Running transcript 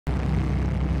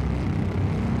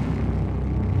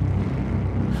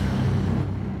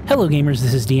Hello gamers,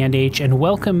 this is D&H, and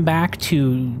welcome back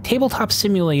to Tabletop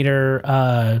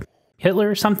Simulator,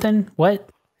 Hitler something? What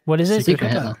is it?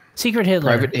 Secret Hitler. Secret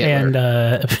Hitler. Private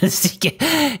Hitler.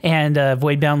 And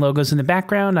Voidbound logos in the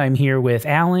background. I'm here with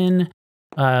Alan,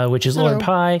 which is Lord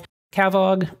Pie,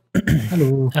 Kavog,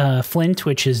 Hello. Flint,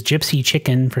 which is Gypsy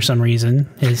Chicken for some reason,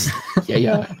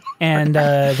 and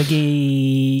the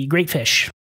gay Great Fish.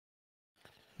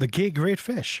 The gay great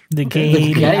fish. The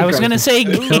gay. I was going to say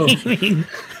Cool. gaming.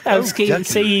 I was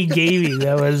saying gaming.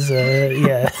 That was,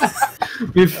 yeah.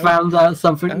 We found out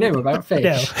something new about fish.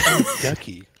 No.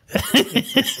 Ducky. Did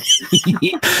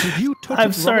you touch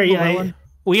I'm sorry.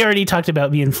 We already talked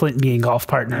about me and Flint being golf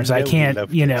partners. I can't,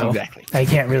 Exactly. I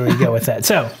can't really go with that.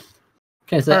 So,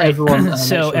 Okay, so all right. everyone.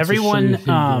 So everyone, who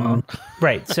you are.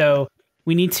 right. So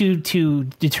we need to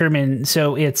determine.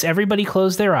 So it's everybody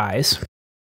close their eyes.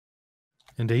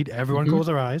 Indeed, everyone close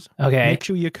their eyes. Okay. Make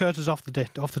sure your curtains off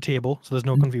the table, so there's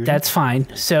no confusion. That's fine.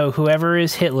 So whoever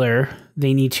is Hitler,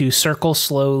 they need to circle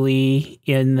slowly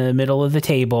in the middle of the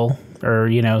table, or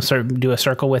do a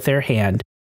circle with their hand.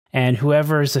 And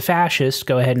whoever is the fascist,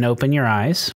 go ahead and open your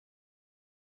eyes.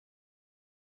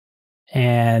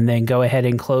 And then go ahead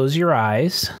and close your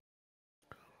eyes.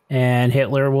 And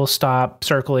Hitler will stop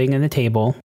circling in the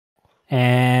table.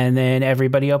 And then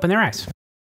everybody open their eyes.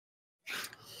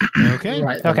 Okay.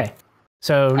 Right, then. Okay.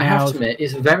 So I now have to admit,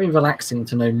 it's very relaxing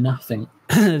to know nothing.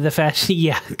 the fascist,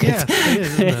 yeah. Yes, it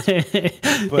is, isn't it?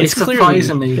 It's clearly,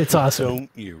 surprisingly- it's awesome. Don't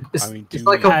you? It's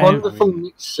like a wonderful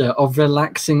mixture of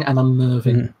relaxing and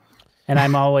unnerving. Mhm. And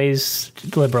I'm always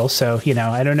liberal, so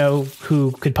I don't know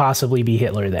who could possibly be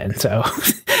Hitler then. So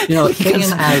Being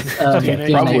as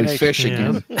Okay. Probably fish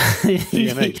again.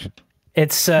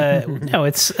 it's no,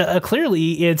 it's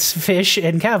clearly it's Fish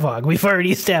and Kavog. We've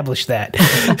already established that.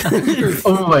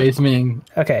 always mean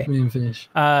Okay. fish.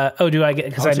 Do I get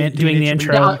because I'm Also, doing the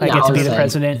intro? Yeah, I get to be the say,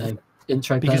 president.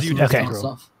 Intro Because you person did Okay. starts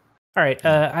off. All right.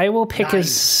 I will pick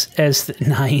as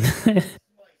 9.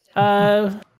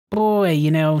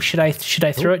 Boy, should I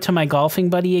throw it to my golfing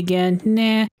buddy again?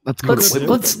 Nah. Let's go.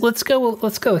 Let's go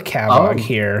with Kavog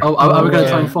here. Are we going to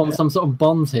try and form some sort of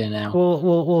bond here now?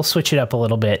 We'll switch it up a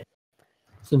little bit.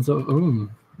 Some sort of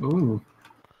ooh.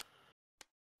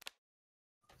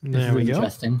 This There is we go.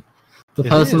 interesting. The It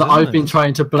person is, that I've isn't been it?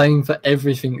 trying to blame for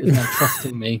everything is now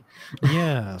trusting me.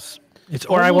 Yes. It's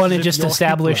Or I almost want to as if just you're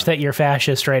establish Hitler. that you're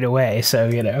fascist right away. So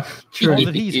True. Or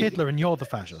that he's Hitler and you're the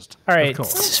fascist. All right, Of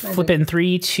course. flipping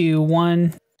 3, 2,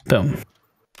 1, boom.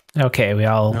 Okay, we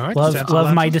all All right, love sensible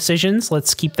my answers. decisions.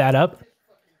 Let's keep that up.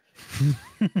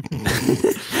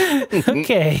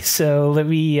 Okay, so let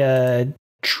me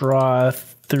draw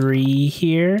 3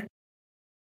 here.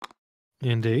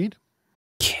 Indeed.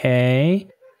 Okay.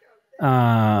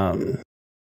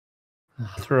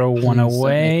 Throw 1 Please don't make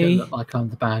away. it look like I'm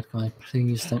the bad guy.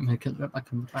 Please don't make it look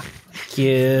like I'm the bad guy.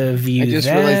 Give I you just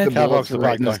that. realized the Kavog's bullets the are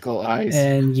right bad in the guy. skull eyes.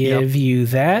 And give you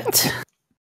that.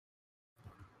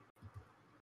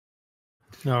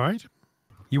 All right.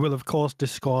 You will, of course,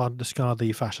 discard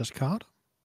the fascist card.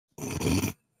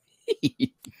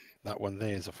 That one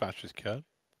there is a fascist card.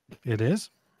 It is.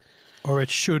 Or it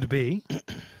should be.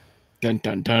 Dun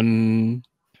dun dun.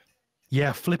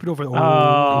 Yeah, flip it over.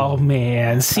 Oh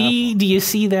man. See, do you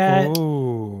see that?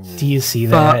 Oh. Do you see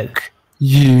that? Fuck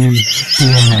you,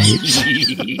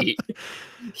 DNH.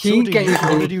 So He did gave you-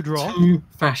 what me did you draw? 2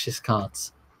 fascist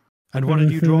cards. And what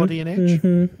did you draw,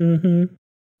 DNH?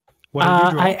 What did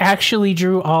you draw? I actually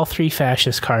drew all 3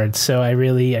 fascist cards, so I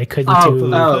couldn't For do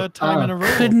the third time in a row.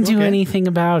 couldn't do Okay. anything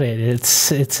about it.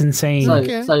 It's insane.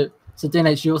 So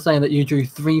DNH, you're saying that you drew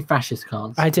 3 fascist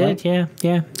cards. I did, right?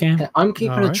 yeah. Okay, I'm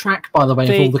keeping a Alright. track, by the way,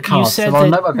 They- of all the you cards, said so I'll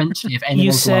that- know eventually if You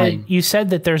anyone's lying.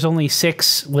 said that there's only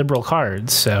 6 liberal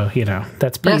cards, so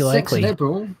that's pretty There's 6 likely.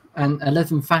 liberal and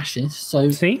 11 fascist,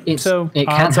 so See? it So can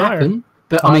odds are. happen.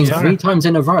 But I mean, Odds are. 3 times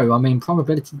in a row,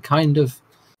 probability kind of,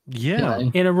 Yeah.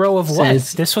 In a row of what?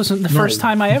 Says This wasn't the no. first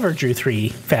time I ever drew 3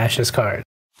 fascist cards.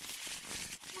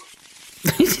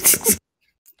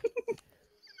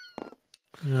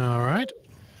 All right.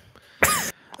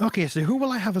 Okay, so who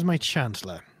will I have as my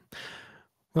chancellor?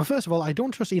 Well, first of all, I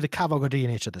don't trust either Kavog or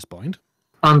DNH at this point.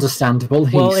 understandable.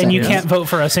 He Well, and you says. can't vote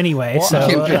for us anyway, What? so I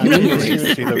can't pick I'm you not anyway.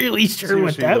 Seriously, though- really sure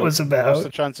what seriously, that though, was What's the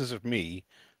about. chances of me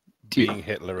being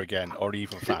Hitler again, or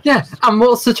even fascist? Yeah, and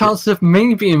what's the chance of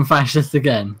me being fascist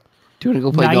again? Do you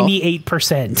want to go play golf?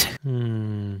 98%.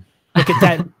 Hmm. Look at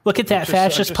that! Look at that I'm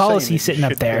fascist just policy saying that sitting you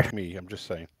up should there. pick Me, I'm just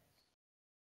saying.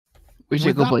 We should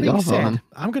With go that play being golf, said, Alan.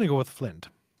 I'm going to go with Flint.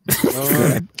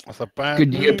 That's a bad.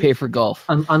 Good, you get move. paid for golf.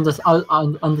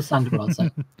 Understandable, I'd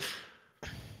say.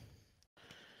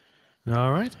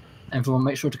 All right. Everyone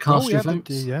make sure to cast your yeah,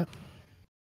 votes. yeah.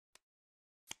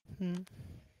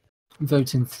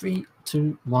 Vote in 3,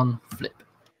 2, 1, flip.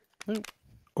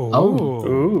 Oh.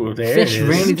 Ooh, there Fish it is.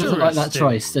 really doesn't like that Interesting.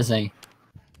 choice, does he?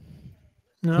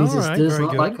 All He just right, does very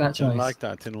not good. like that Didn't choice. like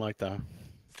that. Didn't like that.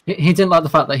 He didn't like the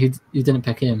fact that you didn't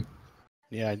pick him.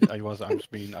 Yeah, I was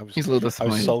being. I was. He's a little I was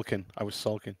disappointed. sulking. I was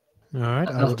sulking. All right,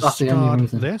 I will That's the only discard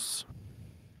reason. this.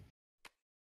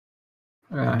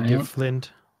 Right. And give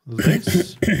Flint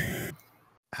this.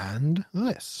 And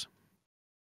this.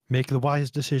 Make the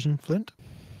wise decision, Flint.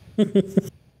 No,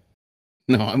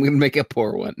 I'm going to make a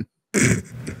poor one.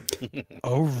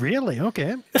 Oh, really?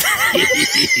 Okay.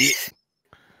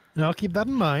 I'll keep that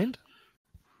in mind.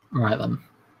 Right then.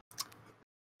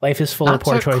 Life is full That of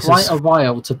poor took choices. quite a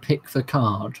while to pick the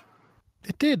card.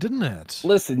 It did, didn't it?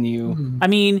 Listen, you. Hmm. I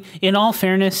mean, in all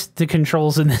fairness, the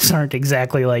controls in this aren't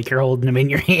exactly like you're holding them in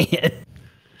your hand.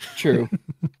 True.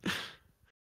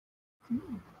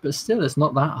 But still, it's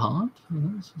not that hard.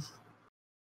 It's just...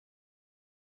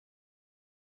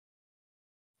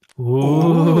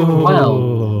 Ooh.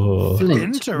 Well,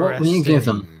 Flint, what were you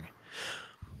given?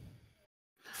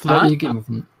 What were you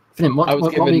given? Flint, what I was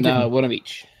were you given given? one of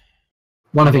each.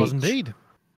 One of It each. was indeed.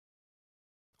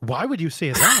 Why would you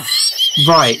say that?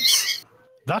 Right.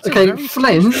 That's a Okay, very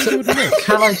Flint, strange thing to admit.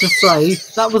 can I just say,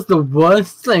 that was the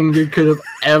worst thing you could have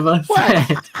ever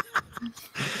said.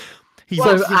 He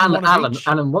So, was given one of each.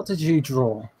 Alan, what did you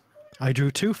draw? I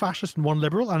drew 2 fascists and 1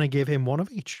 liberal, and I gave him 1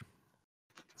 of each.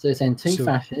 So you're saying 2 So-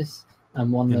 fascists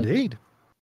and 1 liberal. Indeed.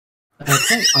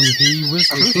 Okay, He was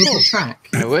I'm truthful. keeping track.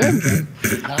 I win.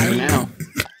 I now.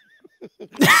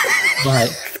 Right.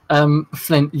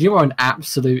 Flint, you are an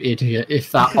absolute idiot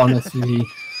if that honestly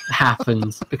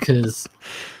happens, because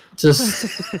just...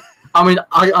 I mean,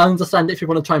 I understand if you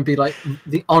want to try and be like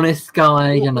the honest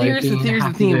guy, you know. Here's the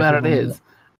happy thing with about it everyone. is,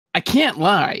 I can't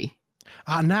lie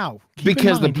Now, keep in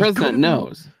because the mind, he could president have-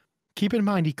 knows. Keep in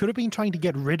mind, he could have been trying to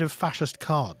get rid of fascist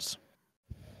cards.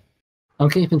 I'm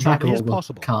keeping track That of is all the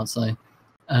possible. cards, though.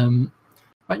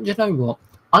 But you know what?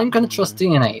 I'm going to trust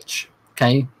DNH,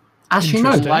 okay? Actually, no,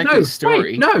 Interesting. Like no, his story.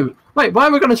 wait, no. Wait, why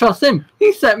am I going to trust him?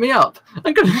 He set me up.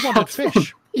 I'm going to You wanted trust him.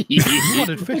 fish. You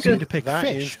wanted fish. You need to pick That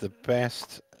is fish. the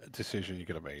best decision you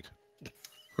could have made.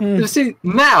 You see,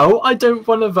 now I don't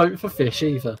want to vote for fish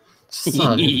either. So,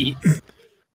 the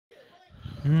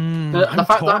I'm fact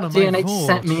that torn on my DNH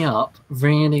set vote. me up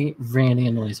really, really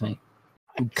annoys me.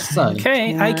 So,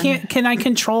 Okay, I can't. Can I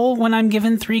control when I'm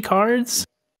given 3 cards?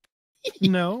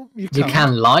 No, you you can't.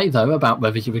 can lie, though, about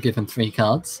whether you were given 3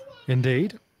 cards.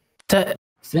 Indeed.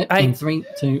 Flip in 3,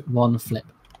 2, 1, flip.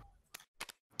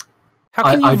 How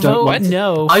can I you don't vote want-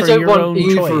 no for I don't your want own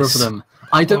either choice? of them.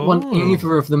 I don't want Oh.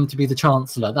 either of them to be the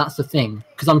Chancellor. That's the thing.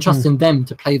 Because I'm trusting them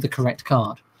to play the correct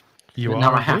card. You But are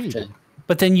now I have indeed. to.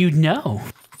 But then you'd know.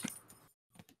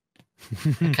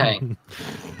 Okay.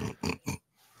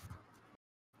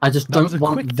 I just That was a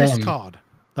don't quick want them. discard.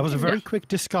 That was a very quick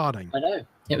discarding. I know.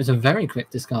 It was a very quick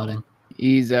discarding.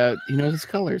 He knows his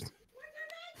colors.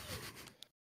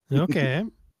 Okay.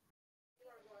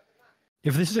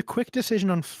 If this is a quick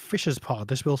decision on Fisher's part,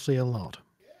 this will see a lot.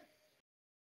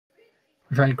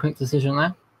 Very quick decision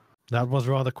there. That was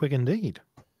rather quick indeed.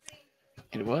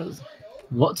 It was.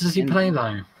 What does he play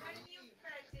though?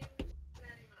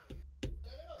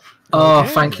 Oh, Okay.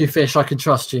 thank you, Fish. I can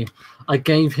trust you. I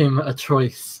gave him a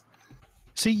choice.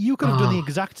 See, you could have done the Ah.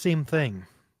 exact same thing.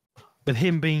 With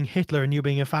him being Hitler and you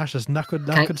being a fascist, and that could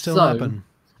Okay, still so- happen.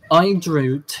 I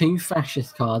drew 2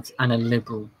 fascist cards and a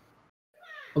liberal.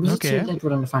 Or was it Okay. 2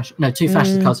 liberal and a fascist? No, 2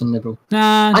 fascist cards and a liberal.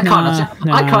 Nah, I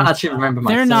nah. can't actually remember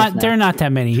myself. They're not. now. They're not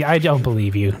that many. I don't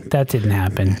believe you. That didn't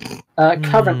happen.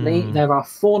 Currently, there are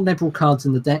 4 liberal cards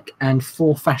in the deck and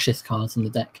 4 fascist cards in the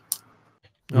deck.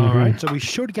 All right, so we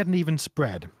should get an even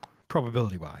spread,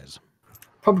 probability-wise.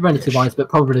 Probability-wise, but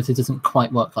probability doesn't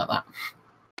quite work like that.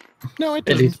 No, it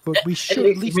At least- doesn't, but we should at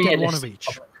at least least get one of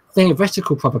realistic. each.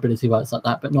 Theoretical probability works like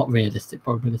that, but not realistic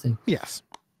probability. Yes.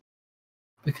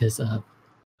 Because,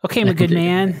 Okay, my good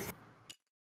man.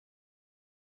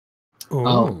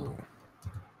 Oh.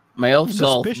 My elf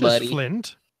golf, Suspicious, buddy.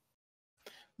 Flint.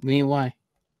 Me, why?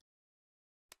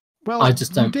 Well, I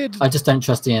just you don't. did. I just don't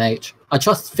trust DNH. I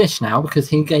trust Fish now because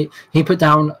he put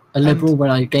down a liberal when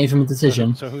I gave him a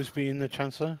decision. So who's being the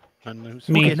chancellor? And who's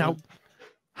Me. Okay, now,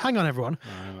 hang on, everyone.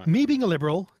 Alright. Me being a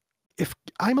liberal, if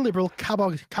I'm a liberal,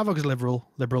 Kavog is a liberal,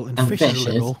 and And Fish Fish is is,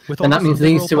 a liberal, with then all that the means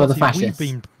these liberal 2 are the policy fascists.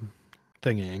 We've been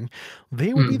thingying,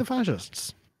 they would be Hmm. the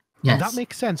fascists. Yes. And that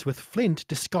makes sense with Flint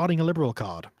discarding a liberal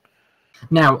card.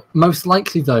 Now, most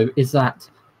likely though is that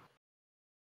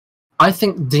I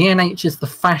think DNH is the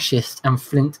fascist and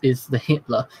Flint is the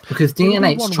Hitler, because It would be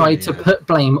DNH one tried way, to yeah. put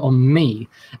blame on me,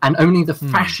 and only the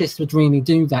fascists would really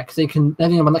do that, because they're the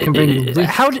only one that can bring the risk.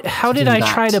 How did do I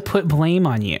that. try to put blame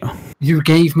on you? You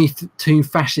gave me 2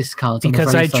 fascist cards on the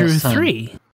Because very I drew first turn.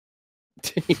 3.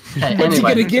 Okay, What's he anyway.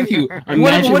 gonna give you? A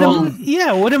What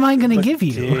magical... am I going to give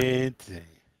you? Did they?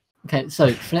 Okay,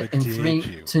 so flip in Did 3,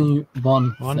 you? 2,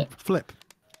 1, One flip. flip.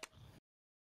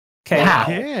 Okay. Wow.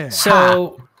 Yeah.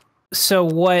 So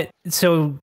what?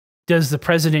 So does the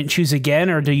president choose again,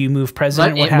 or do you move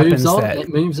president? No, What it happens moves on. then? It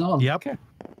moves on. Yep.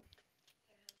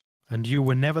 And you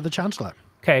were never the chancellor.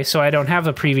 Okay, so I don't have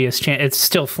a previous chance. It's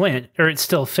still Flint, or it's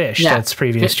still Fish. Yeah, That's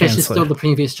previous Fish is chancellor. still the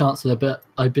previous chancellor, but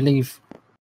I believe.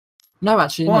 No,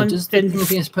 actually, Well, no. Does the and-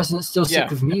 previous president still stick Yeah.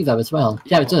 with me though as well?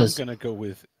 Yeah, it does. I'm gonna go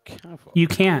with Cav. You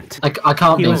can't. I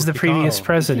can't He be. was the you previous can't.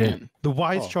 president. The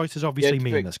wise Oh. choice is obviously Yeah,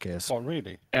 me pick- in this case. Oh,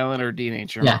 really? Alan or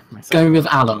DNH or Yeah, myself. go with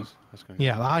Alan. That's gonna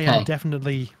Yeah, I am Okay.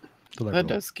 definitely the liberal.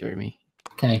 That does scare me.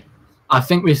 Okay, I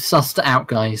think we've sussed it out,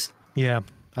 guys. Yeah.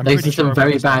 I'm These pretty are some sure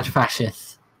very of bad this.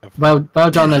 fascists. Well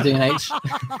done, there, DNH.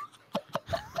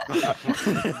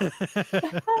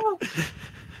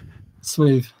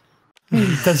 Smooth.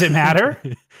 Does it matter?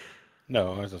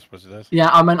 No, I just suppose it does. Yeah,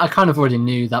 I mean, I kind of already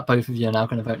knew that both of you are now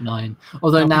going to vote 9.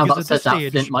 Although No, now that because I've at said this that,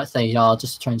 stage- Flint might say yeah,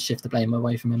 just to try and shift the blame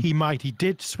away from him. He might. He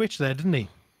did switch there, didn't he?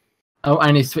 Oh,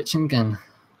 and he's switching again.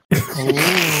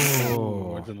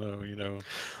 Oh, I don't know. You know.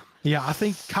 Yeah, I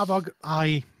think Kavog,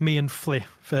 me, and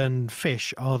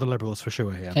Fish are the liberals for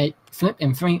sure here. Okay, flip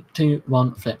in 3, 2,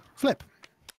 1, flip. Flip.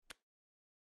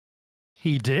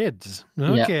 He did.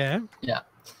 Okay.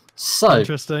 So,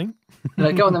 Interesting.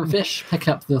 go on then, Fish. Pick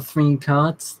up the 3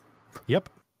 cards. Yep.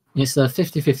 It's a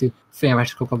 50-50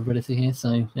 theoretical probability here,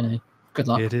 so, good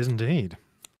luck. It is indeed.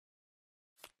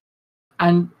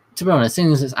 And to be honest,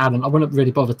 seeing as it's Adam, I wouldn't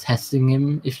really bother testing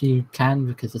him if you can,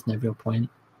 because there's no real point.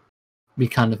 We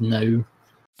kind of know.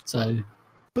 So,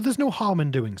 But there's no harm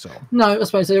in doing so. no, I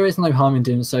suppose there is no harm in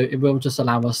doing so. It will just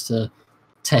allow us to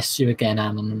test you again,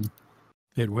 Alan.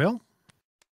 It will.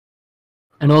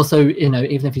 And also, even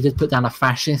if you did put down a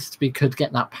fascist, we could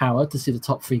get that power to see the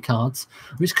top 3 cards,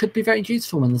 which could be very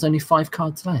useful when there's only 5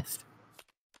 cards left.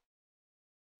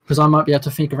 Because I might be able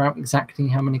to figure out exactly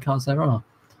how many cards there are.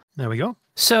 There we go.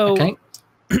 So Okay.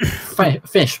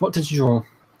 Fish, what did you draw?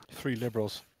 3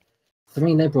 liberals.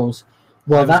 3 liberals. I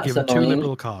Well, was that's given 2 annoying,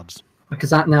 liberal cards. because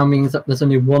that now means that there's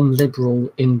only 1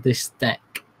 liberal in this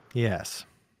deck. Yes.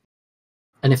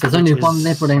 And if there's Which only is 1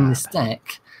 liberal in this sad.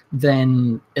 deck,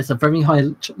 then it's a very high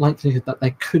likelihood that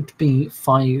there could be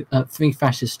 3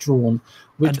 fascists drawn,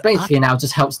 which And basically now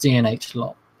just helps DNH a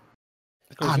lot.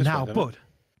 It goes this Now, way, doesn't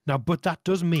it? but that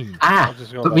does mean I'll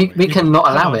just go But that we way. cannot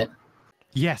hang allow on. it.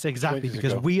 yes, exactly, does it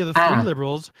because go? we are the 3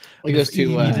 liberals. It goes If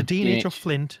to either DNH or DNH.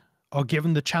 Flint are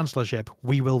given the chancellorship,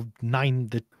 we will 9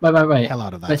 the Wait. hell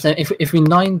out of that. Wait, so if we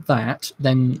 9 that,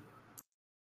 then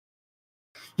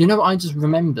what I just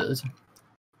remembered?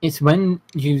 It's when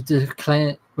you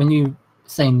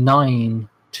say 9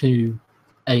 to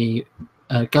a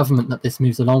government that this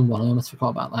moves along one. I almost forgot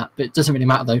about that, but it doesn't really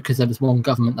matter though, because there was 1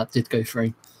 government that did go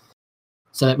through,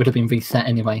 so that would have been reset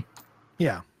anyway.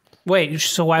 Yeah. wait,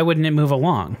 so why wouldn't it move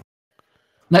along?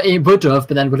 No, it would have,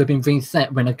 but then it would have been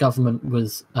reset when a government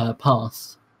was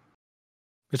passed.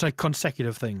 It's like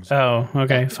consecutive things. Oh,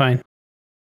 okay, fine.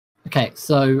 Okay,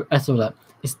 so let's all that.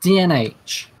 It's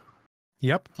DNH.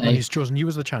 Yep. Okay. And he's chosen you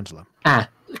as the chancellor.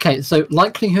 Okay, so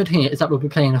likelihood here is that we'll be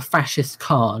playing a fascist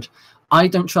card. I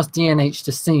don't trust DNH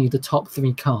to see the top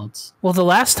 3 cards. Well, the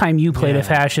last time you played a Yeah.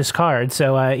 fascist card,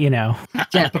 so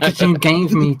Yeah, because you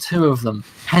gave me 2 of them.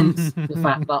 Hence the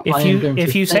fact that If I am you- going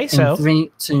if to you say flip in so.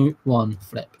 3, 2, 1,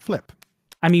 flip. Flip.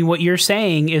 I mean, what you're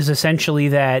saying is essentially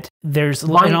that there's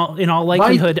Why- in all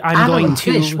likelihood I'm Alan, going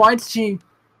to. Fish, why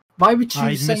would you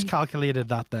I say? miscalculated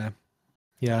that there.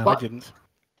 Yeah. What? I didn't.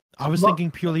 I was What? thinking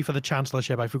purely for the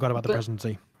chancellorship. I forgot about the But-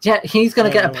 presidency. Yeah, he's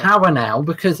going to Yeah, get a no, power now,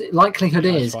 because likelihood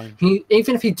That's is fine.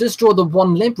 even if he does draw the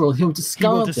 1 liberal, he'll He will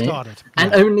discard it. discard it.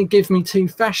 And Yeah. only give me 2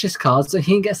 fascist cards, so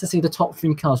he gets to see the top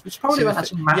 3 cards, which probably See, won't the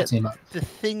actually thi- matter yeah, too much. The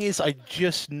thing is, I'm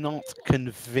just not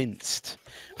convinced.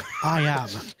 I am.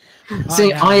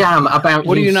 See, I am about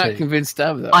What are you you not two. convinced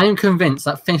of, though? I am convinced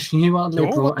that Fish, you are Oh,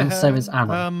 liberal, what the and so hell? is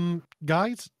Alan.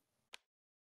 Guys.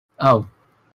 Oh,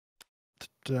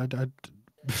 to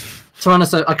be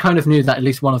honest, I kind of knew that at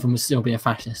least one of them would still be a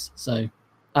fascist, so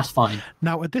that's fine.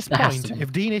 Now, at this There has to point, be.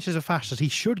 if DNH is a fascist, he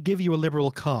should give you a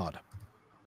liberal card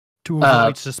to Uh,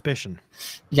 avoid suspicion.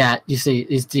 Yeah, you see,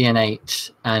 it's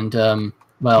DNH, and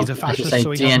Well, He's a I should fascist, say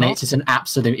so he has DNH not? is an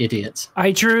absolute idiot.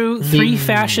 I drew 3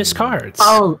 fascist cards.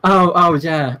 Oh,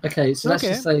 yeah. Okay, so let's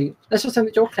Okay. just say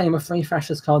that your claim of 3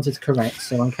 fascist cards is correct.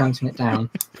 So I'm counting it down.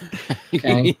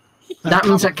 Okay. That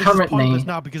means that This is currently, pointless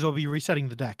now because I'll be resetting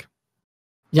the deck.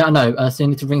 yeah, I know. So you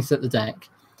need to reset the deck.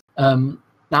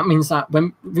 That means that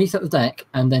when reset the deck,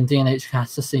 and then DNH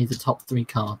has to see the top 3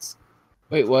 cards.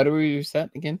 Wait, what do we reset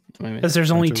again? Because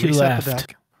there's only To 2 reset the left.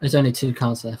 deck, There's only 2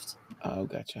 cards left. Oh,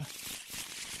 gotcha.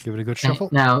 give it a good Okay, shuffle.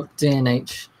 now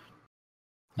DNH.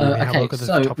 Let me have a Okay, look at the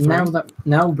so top 3.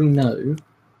 now we know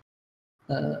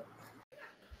that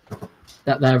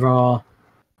there are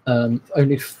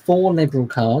only 4 liberal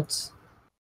cards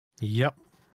Yep.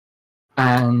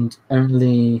 and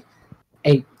only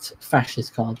 8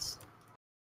 fascist cards.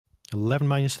 11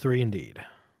 minus 3 indeed.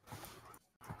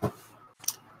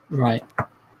 Right.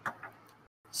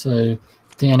 So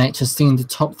DNH has seen the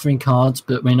top 3 cards,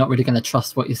 but we're not really going to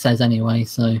trust what he says anyway.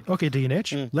 So Okay,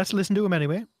 DNH, let's listen to him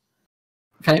anyway.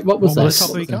 okay, what was What were the this? top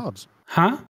What 3 was it? cards?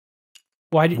 Huh?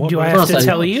 Why What do I were have the to top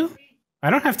tell three you? I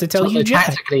don't have to tell So you, Jack.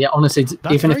 tactically, honestly,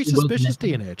 That's even very if he was suspicious,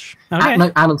 liberal, DNH. Okay.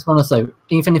 No, Alan, to be honest though,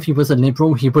 even if he was a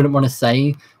liberal, he wouldn't want to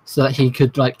say so that he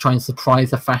could like try and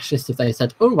surprise a fascist if they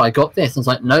said, "Oh, I got this." And it's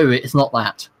like, no, it's not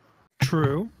that.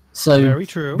 True. So Very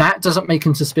true. that doesn't make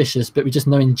him suspicious, but we just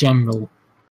know in general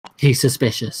he's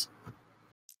suspicious.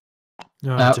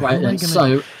 Alright, Right who am I then, gonna-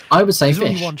 so I would say There's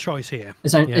only fish. one choice here.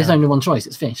 There's only one choice.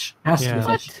 It's fish. It has to Yeah.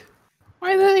 be fish.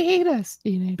 Why do they hate us,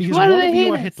 teenage? Because Why do one they of you hate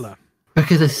are us? Hitler.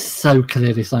 Because there's so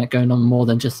clearly something going on more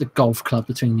than just a golf club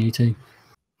between you two.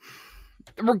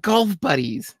 We're golf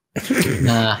buddies.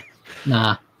 Nah.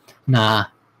 Your Nah,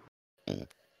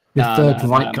 third nah,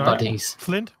 right nah. buddies.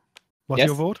 Flint, what's Yes?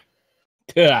 your vote?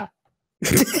 Yeah.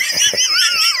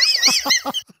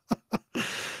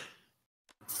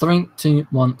 3, 2,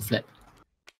 1, flip.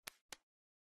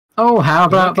 Oh, how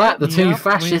about Okay, that? The 2 yep,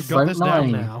 fascists we've got vote this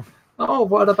down 9. now. Oh,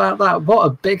 what about that? What a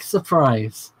big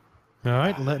surprise.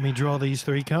 Alright, let me draw these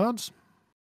 3 cards.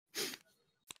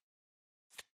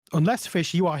 Unless,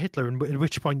 Fish, you are Hitler, at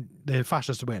which point the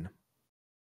fascists win.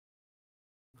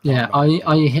 Yeah, Oh, no.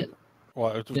 are you Hitler?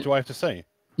 What do I have to say?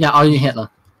 Yeah, are you Hitler?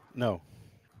 No.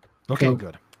 Okay, Cool.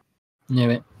 good. Knew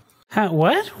it.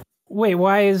 What? Wait,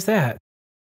 why is that?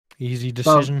 Easy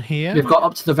decision here. We've got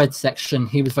up to the red section.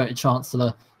 He was voted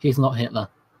Chancellor. He's not Hitler.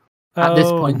 At this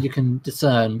point, Oh. you can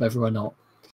discern whether or not.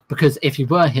 Because if he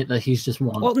were Hitler, he's just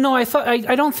one. Well, no, I thought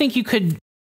I don't think you could.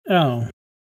 Oh,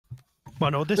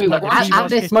 Well, no, this Wait, point, if he at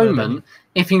was this Hitler, then- moment,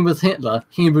 if he was Hitler,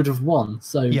 he would have won.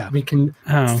 So Yeah. we can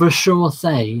oh, for sure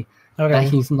say that okay,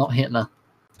 he's not Hitler.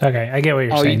 okay. I get what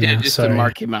you're Oh, you saying. did now. just Sorry. to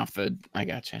mark him off the. I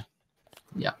gotcha.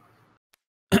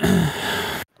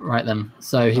 Right then.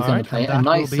 So he's going Alright, to play and a that will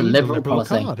nice be the liberal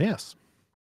policy. card, yes.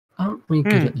 Aren't we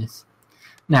good at this?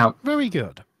 Now, Very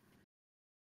good.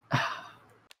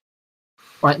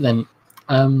 right then.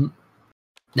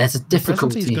 There's a Presidency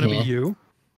difficulty is going to here. be you.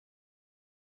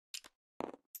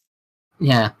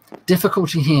 Yeah,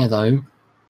 difficulty here though.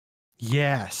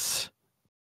 Yes.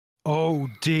 Oh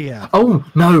dear. Oh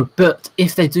no! But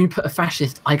if they do put a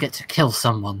fascist, I get to kill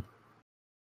someone.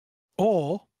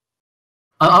 Or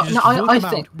we could No, just vote I them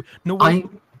think. out. No, I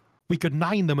we could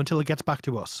nine them until it gets back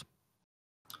to us.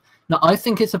 no, I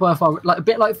think it's a worthwhile, like a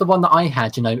bit like the one that I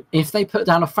had. You know, if they put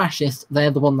down a fascist,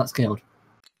 they're the one that's killed.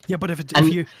 Yeah, but if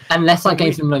And- you Unless I But gave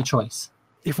wait. them no choice.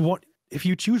 if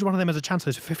you choose one of them as a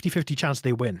chancellor, there's a 50-50 chance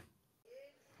they win.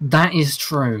 That is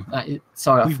true.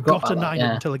 Sorry, I We've forgot got to about that. nine them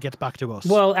Yeah, until it gets back to us.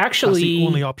 Well, that's the actually,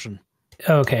 only option.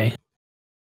 okay.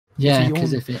 yeah, the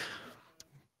because only- if it,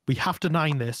 We have to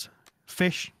nine this.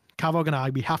 Fish, Cavog, and I,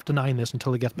 we have to nine this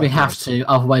until it gets back we to have us. to,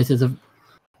 otherwise there's a.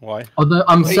 Why? Although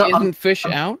I'm Wait, so, isn't Fish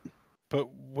out? But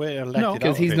we're elected out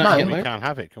 'cause of he's it, not so Hitler. We can't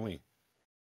have it, can we?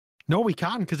 No, we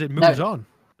can because it moves on.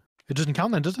 It doesn't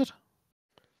count then, does it?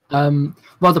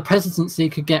 well, the presidency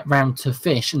could get round to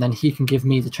Fish, and then he can give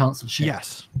me the chancellorship.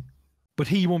 Yes. But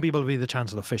he won't be able to be the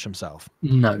chancellor of Fish himself.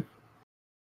 No.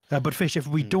 But Fish, if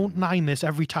we don't nine this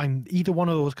every time, either one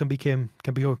of those can become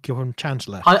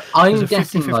chancellor. I'm There's a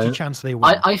guessing 50-50 though. chance they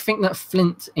win. I think that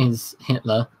Flint is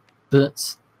Hitler,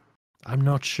 but I'm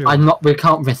not sure. I'm not. We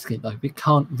can't risk it though. We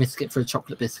can't risk it for a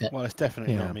chocolate biscuit. Well, it's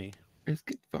definitely Yeah. not me.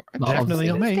 Definitely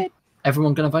not me.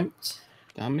 Everyone gonna vote?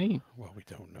 Not me. Well, we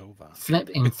don't know that. Flip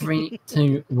in 3,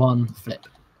 2, 1, flip.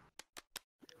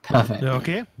 Perfect.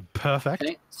 Okay, perfect.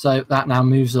 Okay, so that now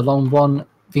moves along 1.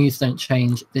 These don't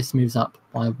change. This moves up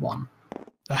by 1.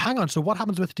 Hang on, so what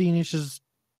happens with DNH's...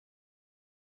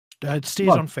 it stays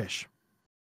What? on Fish.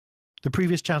 The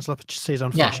previous chancellor stays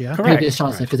on Yeah, Fish, yeah? correct. previous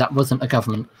chancellor Right. because that wasn't a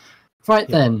government. Right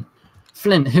Yeah. then,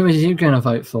 Flint, who are you going to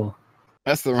vote for?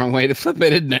 That's the wrong way to flip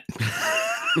it, isn't it?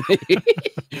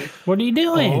 What are you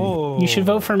doing? You should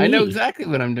vote for me. I know exactly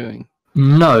what I'm doing.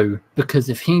 No, because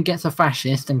if he gets a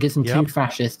fascist and gives him Yep. 2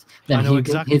 fascists, I then know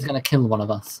exactly. he's going to kill one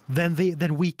of us. Then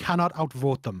we cannot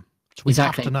outvote them. So we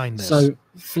Exactly. have to 9 this. So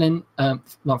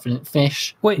not Flint,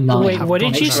 Fish. Wait, 9. wait, what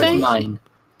did Make you sure it's say? 9.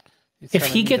 If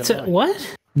he gets it,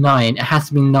 what? 9. It has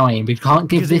to be 9. We can't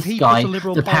give Because if this he guy puts a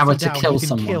Liberal the power party to down, kill he can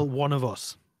someone. kill one of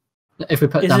us. If we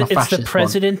put Is down it? a It's fascist the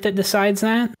president that decides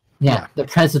that. one. Yeah, the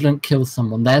president kills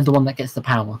someone. They're the one that gets the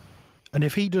power. And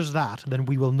if he does that, then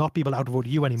we will not be able to outvote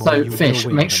you anymore. So, You will Fish,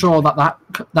 win make them. sure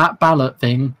that ballot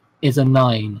thing is a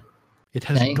 9. It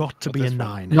has Okay. got to be a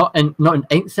 9. Not an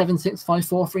 8, 7, 6, 5,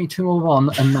 4, 3, 2, or 1,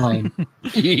 a 9.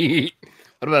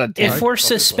 What about a 10? If we're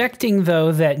suspecting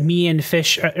though that me and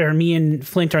Fish or me and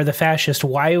Flint are the fascist,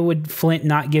 why would Flint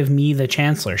not give me the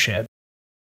chancellorship?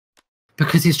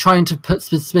 Because he's trying to put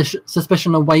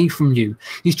suspicion away from you.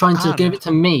 He's trying to give it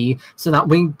to me so that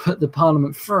we put the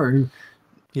parliament through,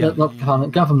 Yeah. not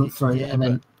parliament, government through, Yeah, and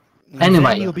then then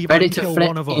anyway, you'll be able ready to to kill flip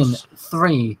one of in us.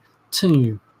 3,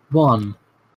 2, 1.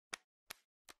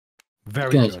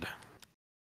 Very Good. good.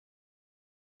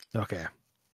 Okay.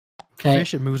 Okay.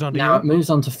 Fish, it moves on to Now you. it moves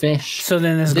on to Fish. So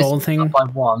then this gold is thing. up by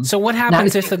 1. So what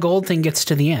happens if if the gold thing gets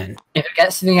to the end? If it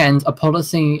gets to the end, a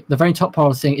policy, the very top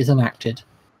policy, is enacted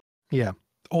Yeah.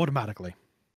 Automatically.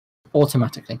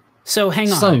 automatically. So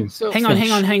hang on. So hang on.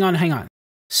 Fish.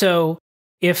 So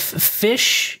if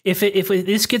Fish, if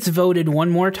this gets voted one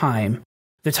more time,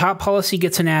 the top policy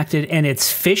gets enacted, and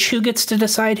it's Fish who gets to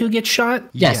decide who gets shot.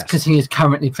 Yes, because he is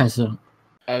currently president.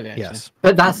 Okay. Yes.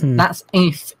 But that's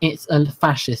if it's a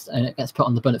fascist and it gets put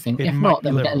on the bullet thing. It If might not, be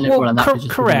then we get a liberal. liberal, and that would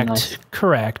just be really nice.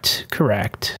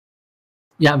 Correct.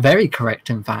 Yeah, very correct.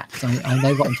 In fact, I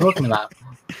know what I'm talking about.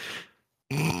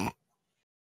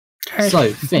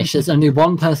 So, Fish, there's only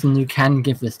one person you can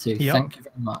give this to. Yep. Thank you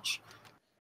very much.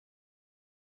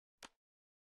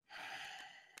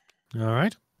 All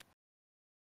right.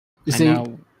 You I see,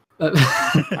 know.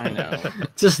 I know.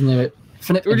 just knew it.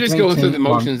 Flip We're in just three, going through two, the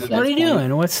motions one. at What are this you point.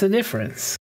 doing? What's the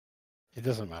difference? It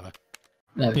doesn't matter.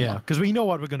 There we Yeah, go. because we know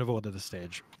what we're going to vote at this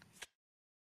stage.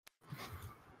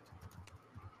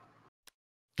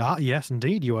 Ah, yes,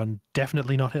 indeed. You are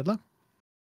definitely not Hitler.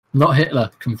 Not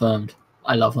Hitler, confirmed.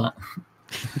 I love that.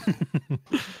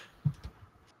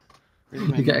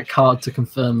 You get a card to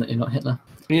confirm that you're not Hitler.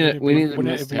 We need the Wouldn't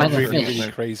most it be Hang on, really, Fish.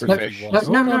 really crazy No, if he no, was?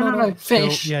 no, Still-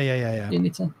 Fish. Yeah. You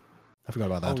need to I forgot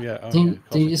about that. Oh, yeah. Oh, do, yeah, of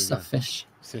course do I your do, stuff, yeah. Fish.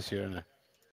 It's this year, isn't it?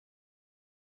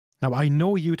 Now, I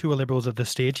know you two are liberals at this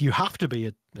stage. You have to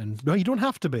be. And no, you don't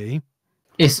have to be.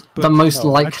 It's But the most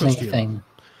no, I likely trust you. thing.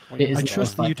 It is I the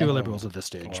trust most you two are likely. liberals at this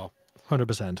stage. Well,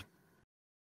 100%.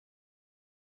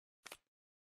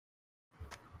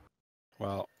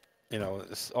 well, you know,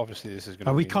 obviously this is going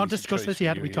to. We can't discuss this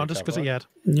yet. We can't discuss it yet.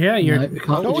 Yeah, No, you're. we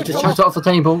can't. No, You it's just not. chucked it off the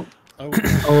table. Oh,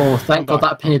 Oh, thank I'm God that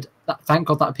back. appeared. Thank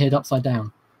God that appeared upside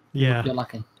down. Yeah. You're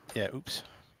lucky. yeah. Oops.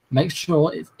 Make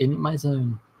sure it's in my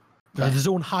zone. The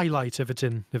zone highlights if it's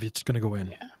in, if it's going to go in.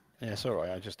 Yeah, it's all right.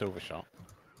 I just overshot.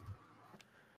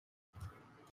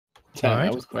 Yeah, Alright.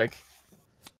 that was quick.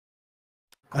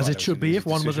 As Quite it should an be easy if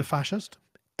one was a decision. fascist.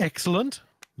 Excellent.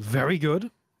 Very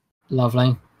good.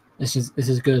 Lovely. This is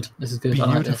good. This is good. I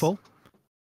like this. Beautiful.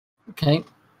 Okay.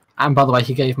 And by the way,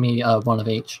 he gave me one of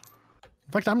each.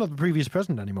 In fact, I'm not the previous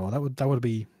president anymore. That would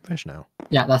be Fish now.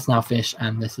 Yeah, that's now Fish,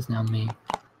 and this is now me.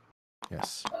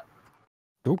 Yes.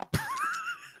 Oop.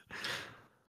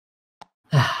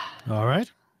 All right.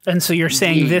 And so you're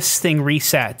saying Indeed. this thing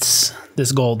resets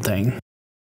this gold thing.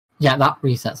 Yeah, that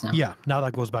resets now. Yeah. Now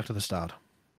that goes back to the start.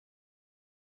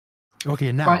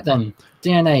 Okay. Now. Right then,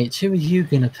 DNH, who are you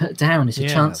going to put down as your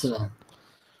Yes. chancellor?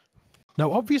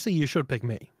 Now, obviously, you should pick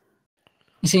me.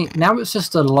 You see, now it's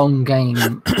just a long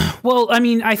game. Well, I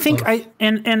mean, I think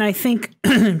I think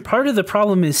part of the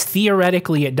problem is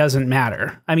theoretically it doesn't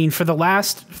matter. I mean, for the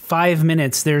last 5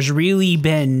 minutes, there's really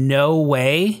been no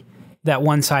way that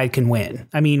one side can win.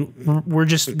 I mean, we're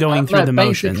just going through the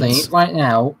motions. Basically, right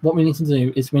now, what we need to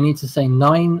do is we need to say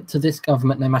 9 to this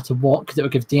government no matter what, because it will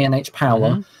give DNH power.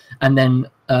 Mhm. And then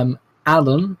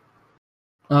Alan...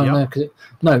 Oh, Yep.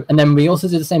 no, and then we also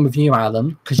do the same with you,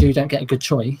 Alan, because you don't get a good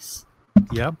choice.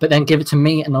 Yeah. But then give it to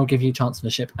me, and I'll give you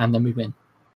chancellorship, and then we win.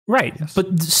 Right. Yes.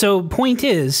 But so point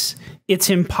is, it's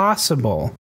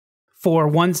impossible for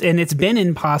once, and it's been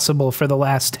impossible for the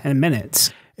last 10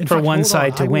 minutes In for fact, one hold on,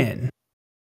 side to I will- win.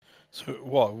 So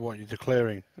what? What are you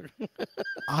declaring?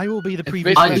 I will be the It's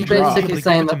previous basically I'm president. You won't be able basically to give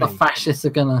saying it to that the me. fascists are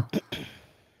gonna...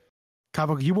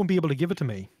 Kavok, you won't be able to give it to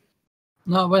me.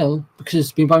 No, I will,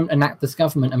 because we won't enact this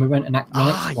government, and we won't enact the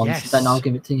next one, yes. so then I'll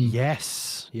give it to you.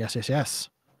 Yes. Yes.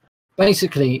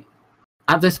 Basically,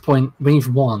 At this point, we've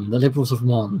won. The Liberals have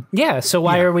won. Yeah, so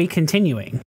why Yeah. are we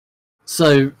continuing?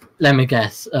 So let me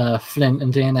guess. Flint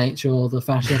and DNH are the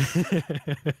fascists.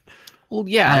 Well,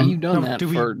 yeah, Um, you've done no, that do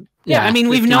we- for. Yeah, I mean,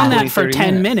 we've 15, known 20, that for 30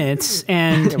 10 minutes. minutes,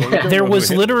 and Yeah, well, we don't there know who was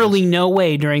Hitler literally is. no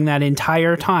way during that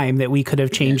entire time that we could have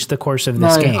changed the course of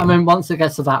this No, game. I mean, once it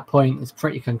gets to that point, it's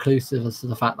pretty conclusive as to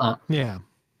the fact that Yeah.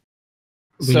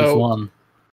 we've So- won.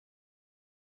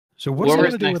 So what's What it was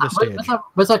going to do with next? the stage?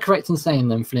 Was I correct in saying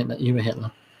then, Flint, that you were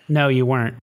Hitler? No, you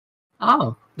weren't.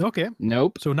 Oh, Okay.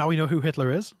 Nope. So now we know who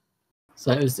Hitler is.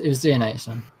 so it was DNH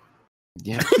then.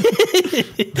 Yeah.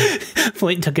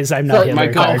 Flint took his I'm So, not Hitler My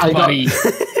golf card. buddy.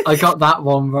 I got that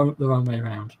one the wrong way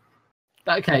around.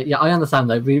 Okay, yeah, I understand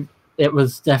though. It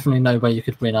was definitely no way you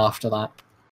could win after that.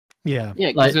 Yeah.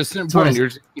 Yeah, Like, because there's to no be point. honest, You're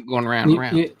just keep going round and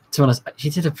round. To be honest, he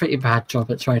did a pretty bad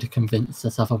job at trying to convince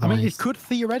us otherwise. I mean, it could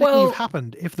theoretically Well, have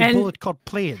happened if the and- bullet got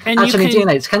played. And Actually, you can,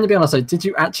 DNH, can you be honest though? Did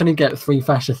you actually get 3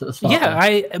 fascists at the start? yeah,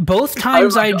 there? both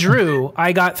times my I God. drew,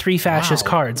 I got 3 fascist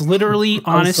Wow. cards. Literally, so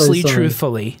honestly, sorry.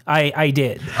 truthfully, I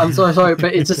did. I'm sorry,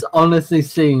 but it just honestly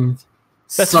seemed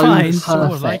That's so fine. perfect So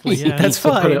likely, yeah. That's to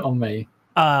put fine. it on me.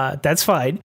 That's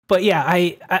fine. But yeah,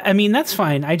 I mean, that's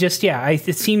fine. I just, yeah,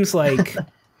 it seems like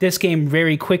this game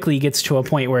very quickly gets to a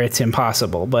point where it's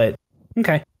impossible. But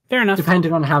okay, fair enough.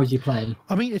 Depending on how you play.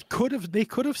 I mean, they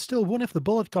could have still won if the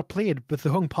bullet got played with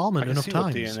the hung I parliament can enough see what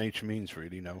times. DNH means,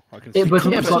 really. No, I can It see.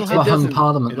 wasn't Yeah, got but to it a hung doesn't-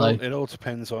 parliament though. It all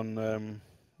depends on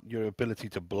your ability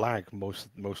to blag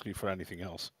mostly for anything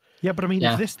else. Yeah, but I mean,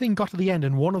 Yeah. if this thing got to the end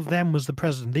and one of them was the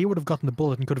president, they would have gotten the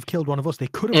bullet and could have killed one of us. They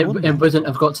could have won. It then. wouldn't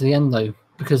have got to the end though,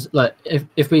 because look,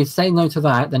 if we say no to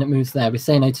that, then it moves there. We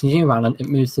say no to you, Alan, it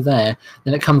moves to there.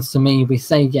 Then it comes to me. We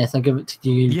say yes, I give it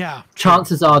to you. Yeah.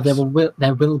 Chances are there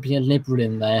will be a liberal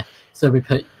in there, so we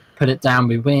put it down.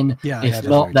 We win. Yeah. If yeah, not,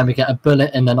 definitely. then we get a bullet,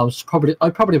 and then I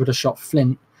probably would have shot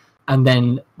Flint, and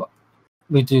then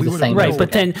we do We the would've same. Right, over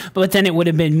but again. then it would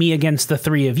have been me against the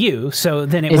 3 of you. So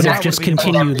then it would have Exactly. just That would've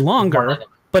been continued longer,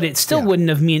 but it still Yeah. wouldn't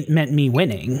have meant me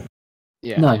winning.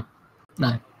 Yeah. No.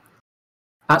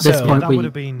 At this So- point, That we would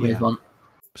have been, we've yeah. won.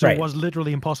 So Right. it was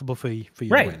literally impossible for you to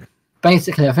Right. win.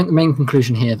 Basically, I think the main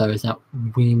conclusion here, though, is that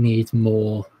we need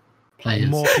more players.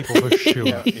 More people for sure.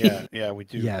 Yeah, we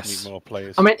do Yes. need more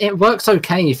players. I mean, it works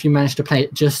okay if you manage to play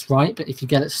it just right, but if you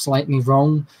get it slightly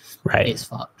wrong, Right. it's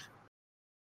fucked.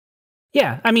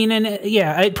 Yeah, I mean, and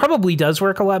yeah, it probably does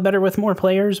work a lot better with more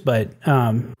players, but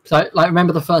So, like,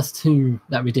 remember the first 2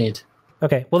 that we did?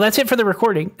 okay. Well, that's it for the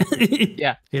recording.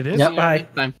 Yeah. It is. Yep. Bye.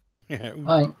 Time. Yeah.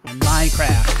 Right.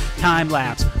 Minecraft, time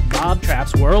lapse, mob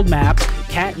traps, world maps,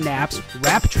 cat naps,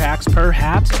 rap tracks,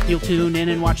 perhaps. You'll tune in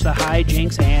and watch the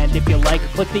hijinks, and if you like,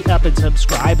 click the up and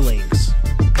subscribe links.